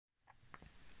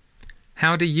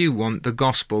How do you want the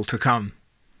gospel to come?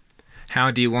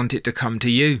 How do you want it to come to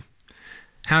you?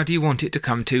 How do you want it to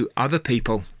come to other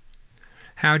people?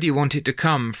 How do you want it to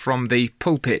come from the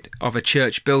pulpit of a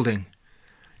church building?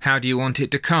 How do you want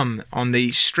it to come on the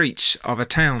streets of a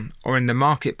town or in the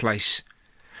marketplace?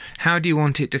 How do you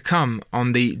want it to come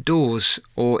on the doors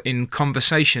or in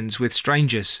conversations with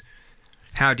strangers?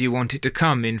 How do you want it to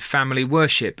come in family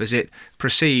worship as it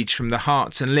proceeds from the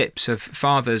hearts and lips of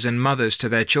fathers and mothers to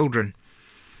their children?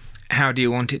 How do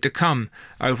you want it to come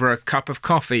over a cup of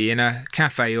coffee in a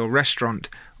cafe or restaurant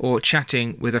or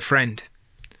chatting with a friend?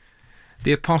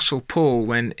 The Apostle Paul,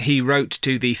 when he wrote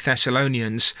to the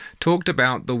Thessalonians, talked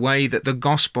about the way that the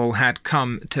gospel had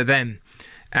come to them,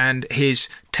 and his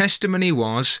testimony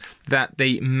was that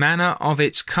the manner of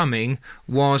its coming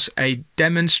was a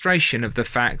demonstration of the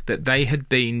fact that they had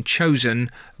been chosen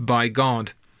by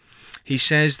God. He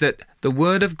says that the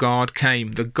word of God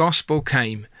came, the gospel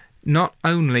came, not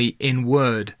only in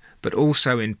word, but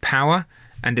also in power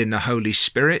and in the Holy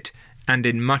Spirit and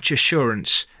in much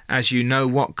assurance, as you know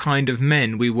what kind of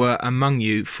men we were among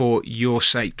you for your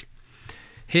sake.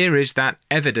 Here is that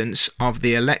evidence of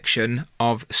the election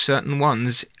of certain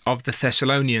ones of the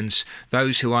Thessalonians,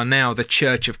 those who are now the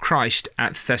Church of Christ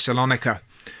at Thessalonica.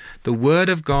 The word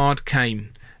of God came.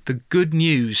 The good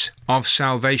news of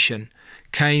salvation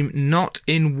came not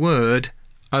in word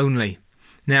only.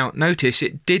 Now, notice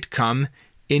it did come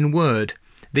in word.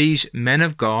 These men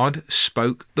of God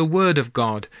spoke the word of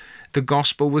God. The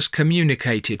gospel was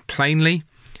communicated plainly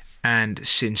and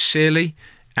sincerely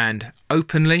and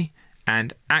openly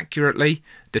and accurately.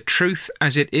 The truth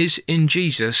as it is in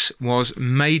Jesus was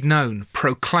made known,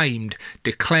 proclaimed,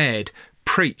 declared,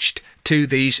 preached to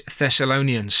these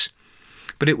Thessalonians.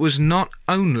 But it was not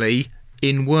only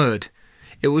in word.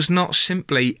 It was not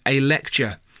simply a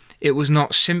lecture. It was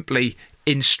not simply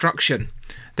instruction.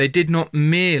 They did not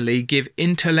merely give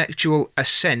intellectual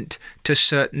assent to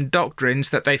certain doctrines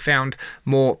that they found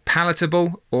more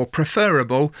palatable or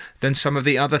preferable than some of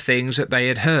the other things that they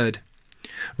had heard.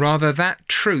 Rather, that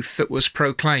truth that was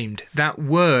proclaimed, that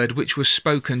word which was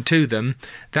spoken to them,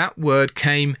 that word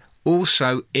came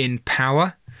also in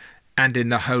power and in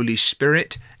the Holy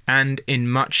Spirit and in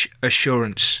much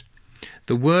assurance.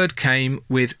 The word came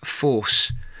with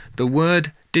force. The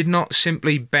word did not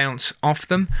simply bounce off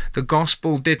them. The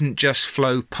gospel didn't just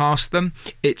flow past them.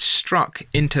 It struck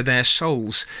into their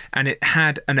souls and it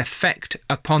had an effect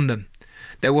upon them.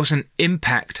 There was an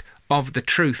impact of the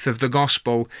truth of the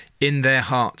gospel in their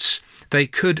hearts. They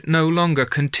could no longer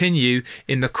continue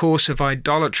in the course of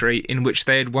idolatry in which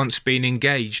they had once been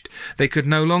engaged. They could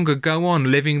no longer go on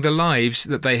living the lives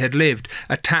that they had lived,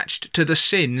 attached to the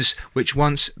sins which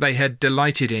once they had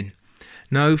delighted in.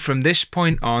 No, from this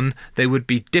point on, they would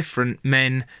be different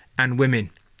men and women.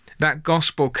 That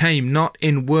gospel came not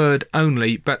in word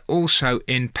only, but also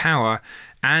in power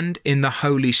and in the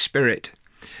Holy Spirit.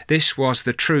 This was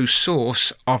the true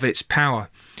source of its power.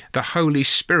 The Holy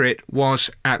Spirit was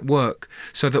at work,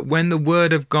 so that when the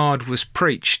word of God was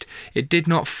preached, it did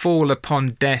not fall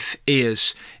upon deaf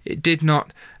ears. It did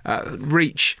not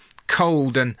reach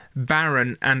cold and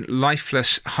barren and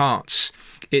lifeless hearts.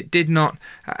 It did not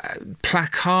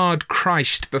placard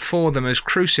Christ before them as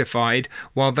crucified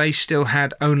while they still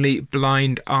had only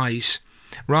blind eyes.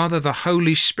 Rather, the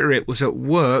Holy Spirit was at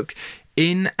work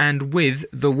in and with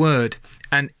the word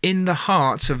and in the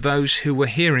hearts of those who were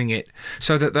hearing it,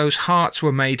 so that those hearts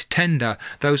were made tender,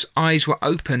 those eyes were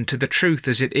opened to the truth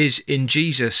as it is in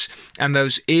Jesus, and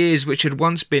those ears which had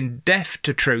once been deaf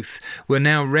to truth were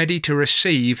now ready to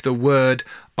receive the word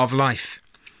of life.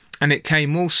 And it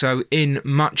came also in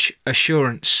much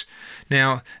assurance.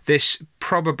 Now, this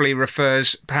probably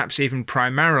refers, perhaps even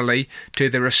primarily, to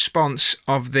the response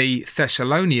of the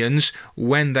Thessalonians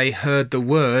when they heard the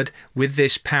word with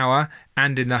this power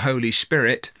and in the Holy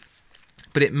Spirit.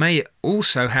 But it may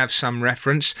also have some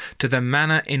reference to the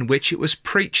manner in which it was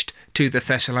preached to the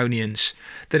Thessalonians,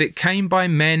 that it came by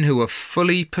men who were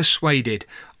fully persuaded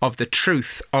of the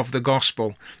truth of the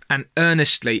gospel, and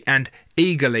earnestly and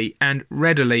eagerly and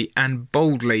readily and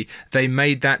boldly they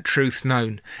made that truth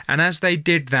known. And as they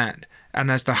did that, and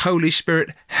as the Holy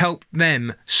Spirit helped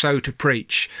them so to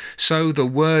preach, so the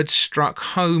word struck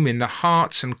home in the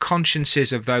hearts and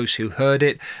consciences of those who heard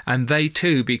it, and they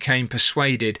too became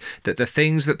persuaded that the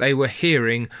things that they were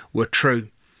hearing were true.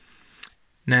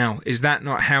 Now, is that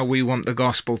not how we want the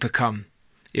gospel to come?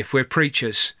 If we're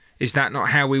preachers, is that not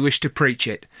how we wish to preach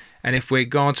it? And if we're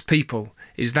God's people,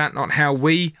 is that not how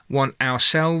we want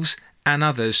ourselves and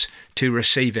others to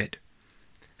receive it?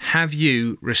 Have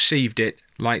you received it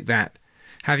like that?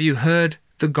 Have you heard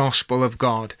the gospel of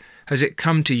God? Has it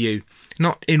come to you,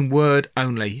 not in word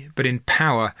only, but in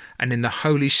power and in the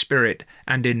Holy Spirit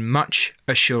and in much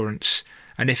assurance?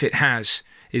 And if it has,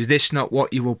 is this not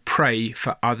what you will pray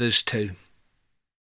for others too?